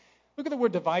passage. Look at the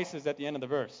word devices at the end of the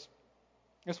verse.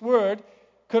 This word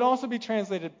could also be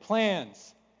translated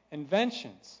plans,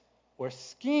 inventions, or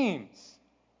schemes.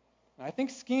 And I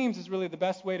think schemes is really the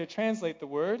best way to translate the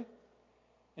word.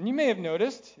 And you may have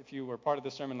noticed, if you were part of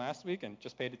the sermon last week and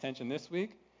just paid attention this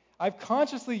week, I've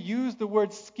consciously used the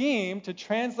word scheme to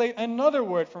translate another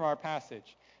word from our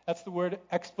passage. That's the word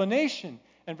explanation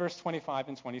in verse 25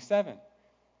 and 27.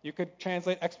 You could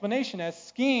translate explanation as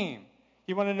scheme.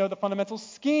 You want to know the fundamental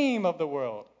scheme of the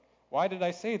world. Why did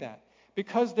I say that?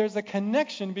 Because there's a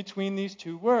connection between these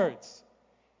two words.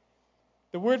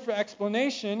 The word for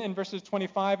explanation in verses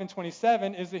 25 and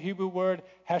 27 is the Hebrew word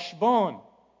heshbon.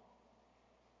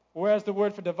 Whereas the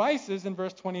word for devices in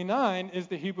verse 29 is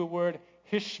the Hebrew word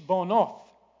hishbonoth.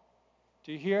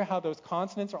 Do you hear how those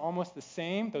consonants are almost the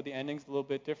same, though the ending's a little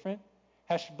bit different?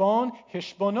 Heshbon,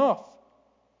 hishbonoth.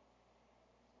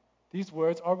 These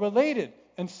words are related,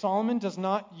 and Solomon does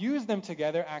not use them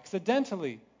together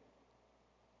accidentally.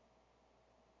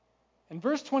 In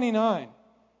verse 29,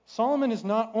 Solomon is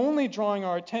not only drawing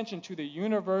our attention to the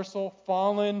universal,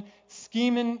 fallen,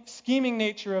 scheming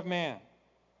nature of man.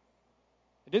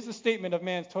 It is a statement of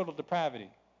man's total depravity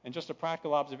and just a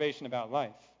practical observation about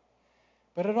life.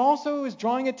 But it also is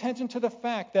drawing attention to the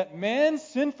fact that man's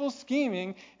sinful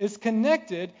scheming is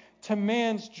connected to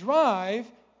man's drive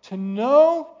to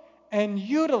know and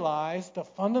utilize the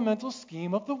fundamental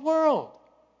scheme of the world.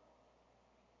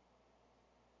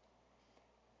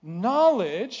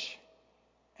 Knowledge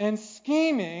and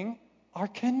scheming are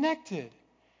connected.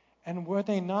 And were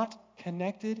they not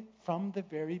connected from the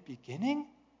very beginning?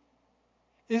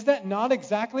 Is that not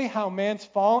exactly how man's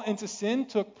fall into sin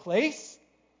took place?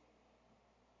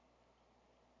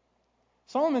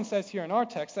 Solomon says here in our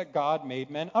text that God made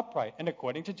men upright, and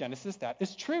according to Genesis, that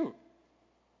is true.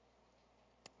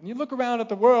 When you look around at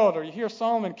the world, or you hear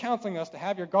Solomon counseling us to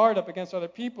have your guard up against other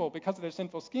people because of their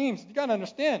sinful schemes, you've got to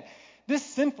understand, this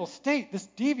sinful state, this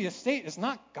devious state, is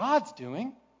not God's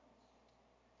doing.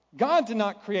 God did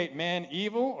not create man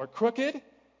evil or crooked.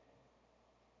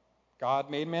 God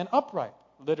made man upright,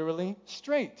 literally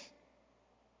straight.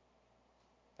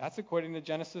 That's according to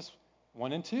Genesis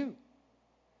 1 and 2.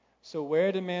 So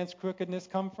where did man's crookedness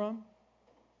come from?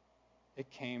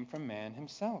 It came from man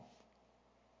himself.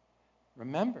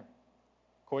 Remember,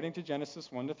 according to Genesis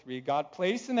 1-3, God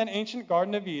placed in that ancient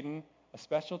Garden of Eden a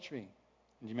special tree. And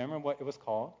do you remember what it was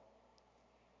called?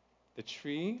 The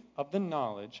tree of the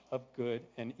knowledge of good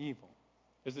and evil.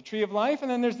 There's the tree of life, and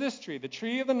then there's this tree, the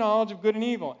tree of the knowledge of good and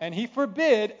evil. And he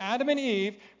forbid Adam and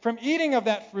Eve from eating of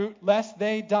that fruit lest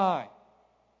they die.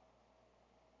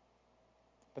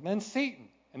 But then Satan,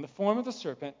 in the form of the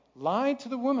serpent, lied to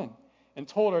the woman and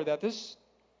told her that this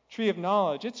tree of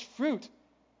knowledge, its fruit,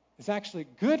 is actually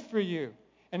good for you.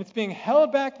 And it's being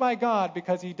held back by God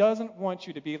because he doesn't want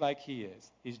you to be like he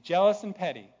is. He's jealous and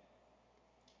petty.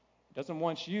 He doesn't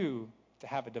want you to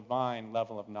have a divine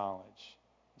level of knowledge.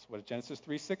 That's what Genesis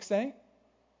 3:6 say.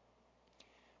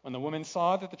 When the woman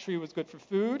saw that the tree was good for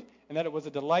food, and that it was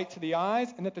a delight to the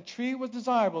eyes, and that the tree was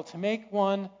desirable to make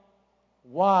one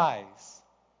wise,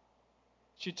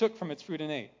 she took from its fruit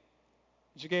and ate.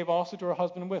 She gave also to her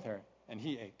husband with her, and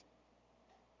he ate.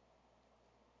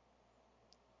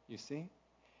 You see,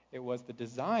 it was the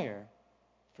desire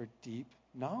for deep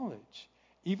knowledge,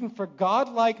 even for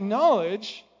God-like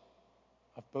knowledge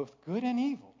of both good and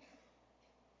evil,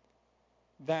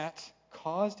 that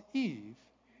caused Eve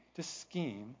to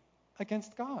scheme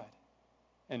against God,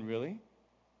 and really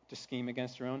to scheme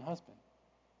against her own husband,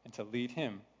 and to lead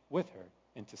him with her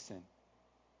into sin.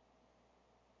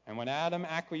 And when Adam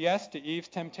acquiesced to Eve's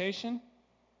temptation,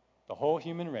 the whole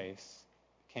human race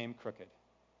became crooked.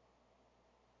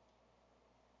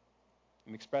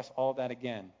 Let me express all that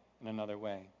again in another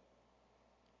way.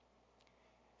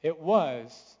 It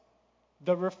was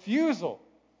the refusal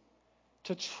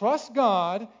to trust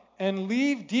God and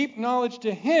leave deep knowledge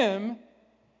to him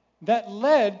that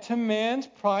led to man's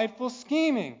prideful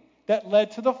scheming, that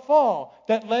led to the fall,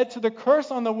 that led to the curse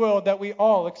on the world that we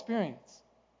all experience.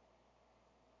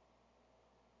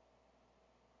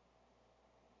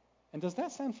 And does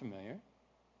that sound familiar?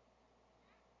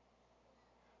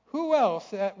 Who else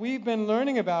that we've been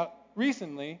learning about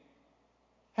recently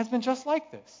has been just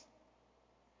like this?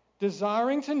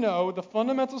 Desiring to know the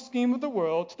fundamental scheme of the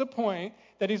world to the point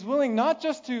that he's willing not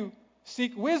just to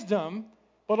seek wisdom,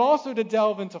 but also to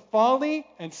delve into folly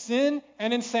and sin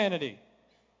and insanity.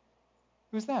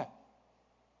 Who's that?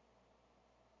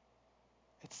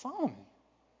 It's Solomon.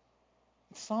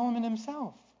 It's Solomon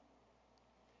himself.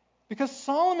 Because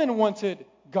Solomon wanted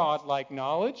God-like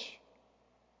knowledge.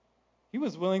 He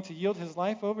was willing to yield his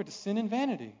life over to sin and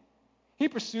vanity. He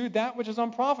pursued that which is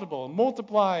unprofitable,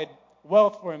 multiplied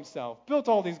wealth for himself, built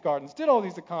all these gardens, did all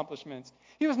these accomplishments.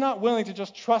 He was not willing to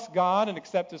just trust God and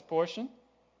accept his portion.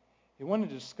 He wanted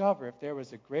to discover if there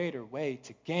was a greater way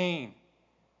to gain,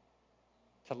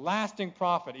 to lasting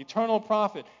profit, eternal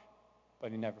profit,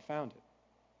 but he never found it.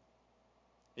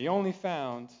 He only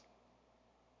found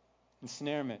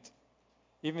ensnarement,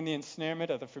 even the ensnarement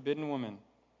of the forbidden woman,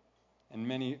 and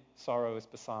many sorrows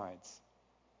besides.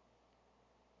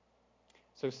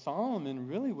 So Solomon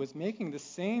really was making the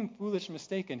same foolish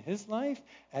mistake in his life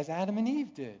as Adam and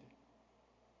Eve did.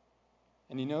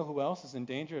 And you know who else is in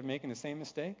danger of making the same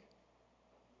mistake?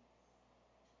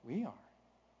 We are.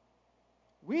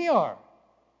 We are.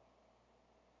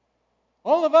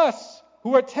 All of us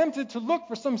who are tempted to look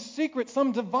for some secret,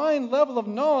 some divine level of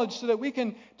knowledge so that we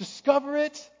can discover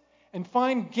it and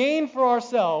find gain for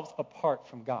ourselves apart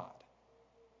from God.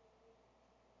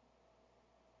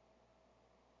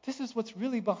 This is what's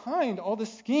really behind all the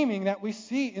scheming that we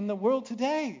see in the world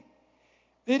today.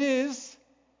 It is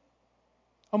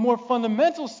a more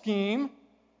fundamental scheme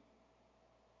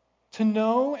to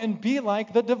know and be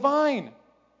like the divine.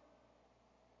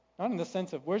 Not in the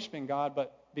sense of worshiping God,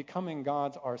 but becoming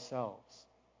gods ourselves.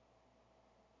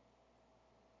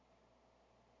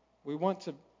 We want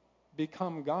to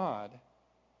become God.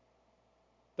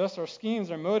 Thus our schemes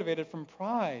are motivated from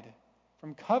pride,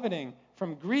 from coveting,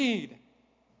 from greed.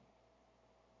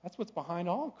 That's what's behind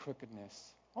all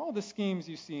crookedness, all the schemes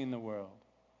you see in the world.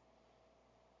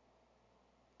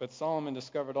 But Solomon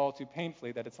discovered all too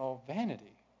painfully that it's all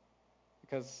vanity.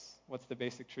 Because what's the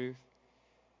basic truth?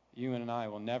 You and I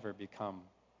will never become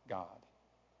God.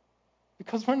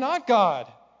 Because we're not God.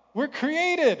 We're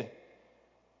created.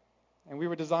 And we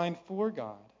were designed for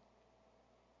God.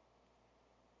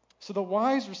 So the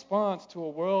wise response to a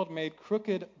world made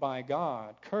crooked by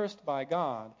God, cursed by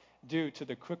God, due to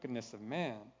the crookedness of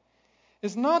man,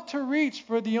 is not to reach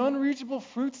for the unreachable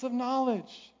fruits of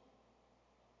knowledge.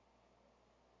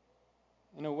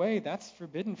 In a way, that's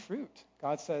forbidden fruit.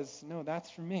 God says, no,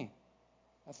 that's for me.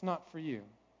 That's not for you.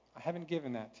 I haven't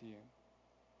given that to you.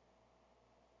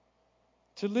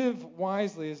 To live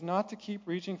wisely is not to keep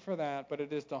reaching for that, but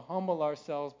it is to humble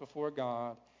ourselves before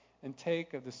God and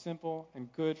take of the simple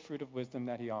and good fruit of wisdom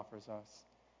that he offers us.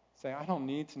 Say, I don't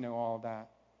need to know all that.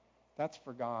 That's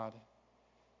for God.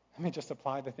 Let me just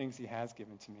apply the things he has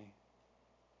given to me.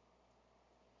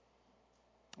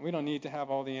 We don't need to have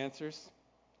all the answers.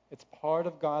 It's part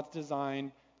of God's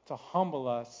design to to humble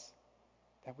us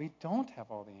that we don't have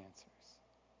all the answers.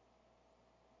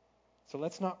 So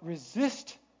let's not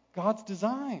resist God's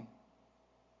design.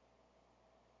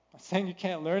 I'm not saying you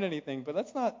can't learn anything, but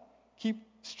let's not keep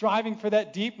striving for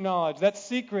that deep knowledge, that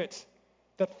secret,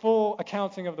 that full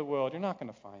accounting of the world. You're not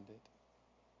going to find it.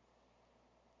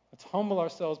 Let's humble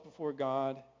ourselves before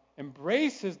God,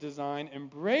 embrace His design,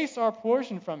 embrace our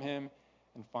portion from Him,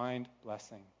 and find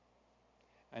blessing.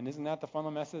 And isn't that the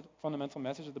fundamental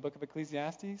message of the book of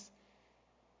Ecclesiastes?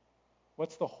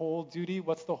 What's the whole duty?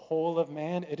 What's the whole of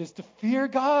man? It is to fear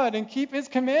God and keep His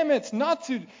commandments, not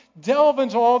to delve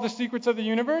into all the secrets of the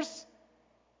universe.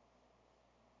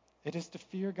 It is to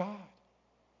fear God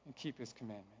and keep His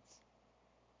commandments.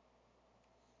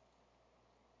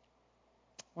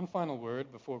 One final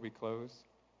word before we close.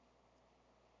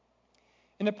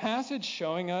 In a passage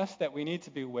showing us that we need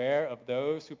to beware of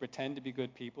those who pretend to be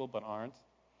good people but aren't,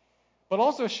 but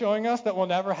also showing us that we'll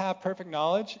never have perfect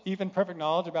knowledge, even perfect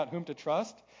knowledge about whom to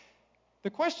trust, the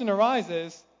question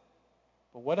arises,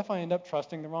 but what if I end up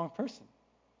trusting the wrong person?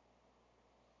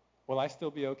 Will I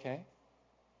still be okay?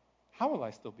 How will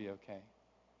I still be okay?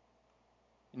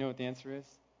 You know what the answer is?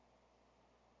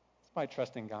 It's by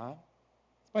trusting God.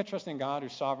 It's by trusting God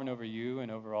who's sovereign over you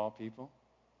and over all people.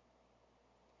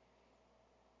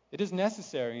 It is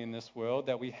necessary in this world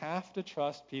that we have to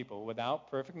trust people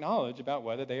without perfect knowledge about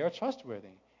whether they are trustworthy.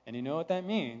 And you know what that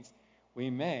means? We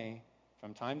may,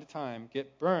 from time to time,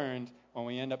 get burned when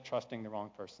we end up trusting the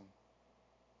wrong person,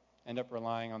 end up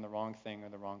relying on the wrong thing or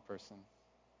the wrong person.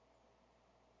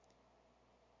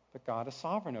 But God is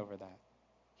sovereign over that.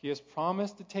 He has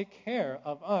promised to take care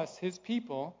of us, His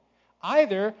people,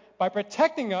 either by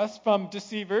protecting us from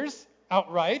deceivers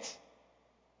outright,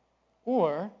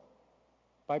 or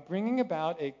by bringing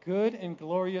about a good and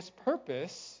glorious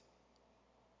purpose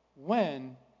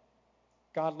when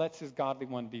God lets His godly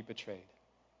one be betrayed.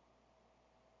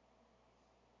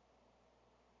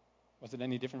 Was it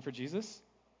any different for Jesus?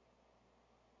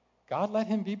 God let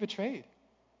Him be betrayed.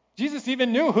 Jesus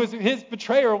even knew who His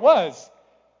betrayer was.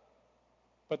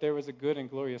 But there was a good and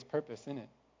glorious purpose in it.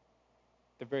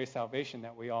 The very salvation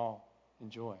that we all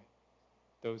enjoy,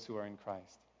 those who are in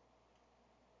Christ.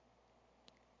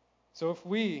 So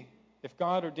if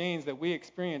God ordains that we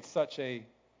experience such a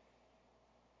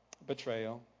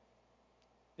betrayal,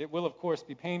 it will of course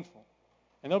be painful.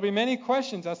 And there'll be many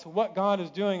questions as to what God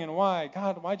is doing and why.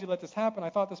 God, why'd you let this happen? I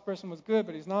thought this person was good,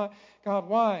 but he's not. God,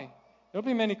 why? There'll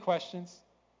be many questions.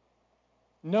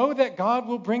 Know that God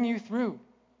will bring you through.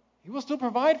 He will still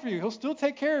provide for you. He'll still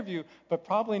take care of you, but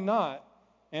probably not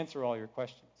answer all your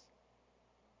questions.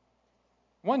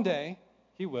 One day,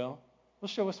 He will. He'll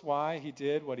show us why He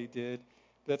did what He did,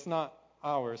 but that's not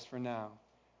ours for now.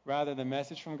 Rather, the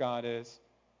message from God is,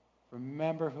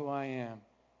 remember who I am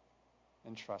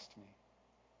and trust me.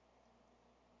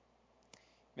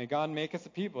 May God make us a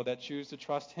people that choose to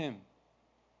trust Him,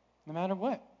 no matter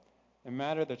what. No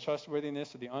matter the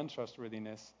trustworthiness or the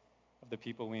untrustworthiness of the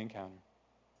people we encounter.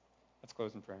 Let's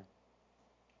close in prayer.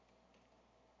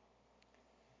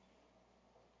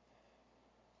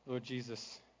 Lord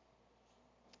Jesus,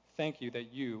 thank you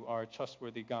that you are a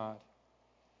trustworthy God.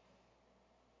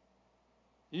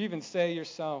 You even say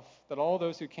yourself that all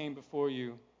those who came before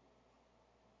you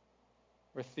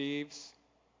were thieves,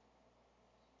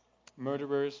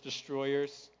 murderers,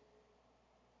 destroyers.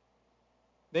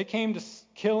 They came to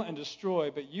kill and destroy,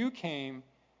 but you came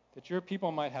that your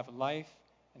people might have life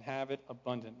and have it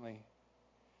abundantly.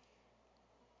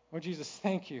 Lord Jesus,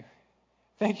 thank you.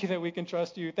 Thank you that we can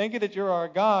trust you. Thank you that you're our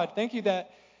God. Thank you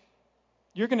that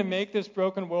you're going to make this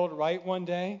broken world right one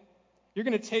day. You're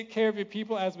going to take care of your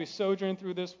people as we sojourn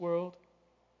through this world.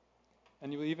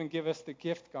 And you will even give us the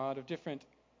gift, God, of different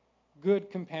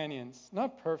good companions.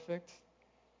 Not perfect.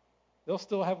 They'll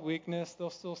still have weakness. They'll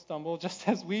still stumble just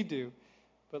as we do.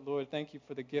 But Lord, thank you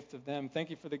for the gift of them. Thank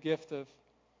you for the gift of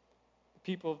the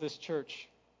people of this church.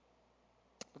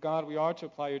 But God, we are to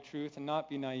apply your truth and not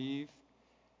be naive,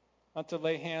 not to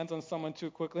lay hands on someone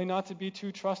too quickly, not to be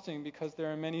too trusting, because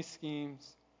there are many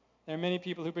schemes. There are many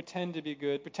people who pretend to be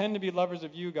good, pretend to be lovers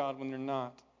of you, God, when they're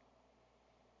not.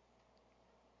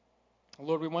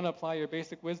 Lord, we want to apply your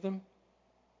basic wisdom.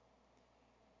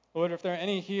 Lord, if there are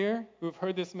any here who have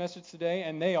heard this message today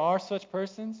and they are such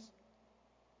persons,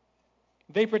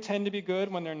 they pretend to be good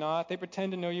when they're not, they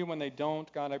pretend to know you when they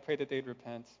don't, God, I pray that they'd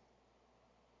repent.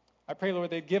 I pray, Lord,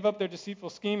 they'd give up their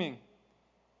deceitful scheming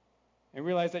and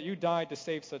realize that you died to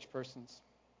save such persons.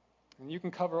 And you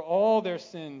can cover all their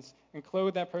sins and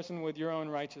clothe that person with your own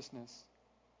righteousness.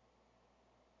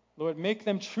 Lord, make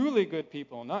them truly good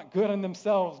people, not good in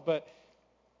themselves, but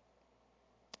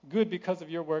good because of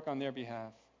your work on their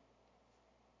behalf.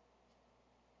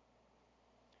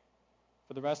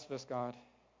 for the rest of us, God.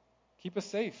 Keep us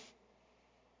safe.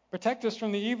 Protect us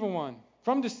from the evil one,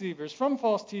 from deceivers, from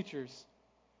false teachers.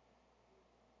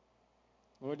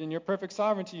 Lord, in your perfect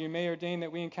sovereignty, you may ordain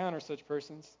that we encounter such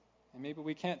persons, and maybe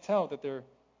we can't tell that they're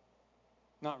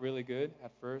not really good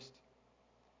at first.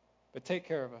 But take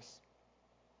care of us.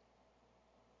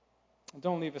 And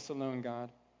don't leave us alone, God.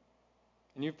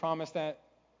 And you've promised that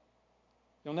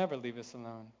you'll never leave us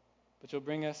alone, but you'll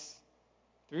bring us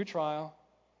through trial,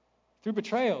 through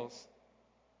betrayals,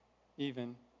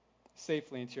 even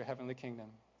safely into your heavenly kingdom.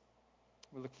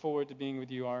 We look forward to being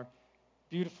with you, our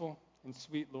beautiful and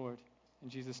sweet Lord. In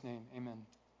Jesus' name, amen.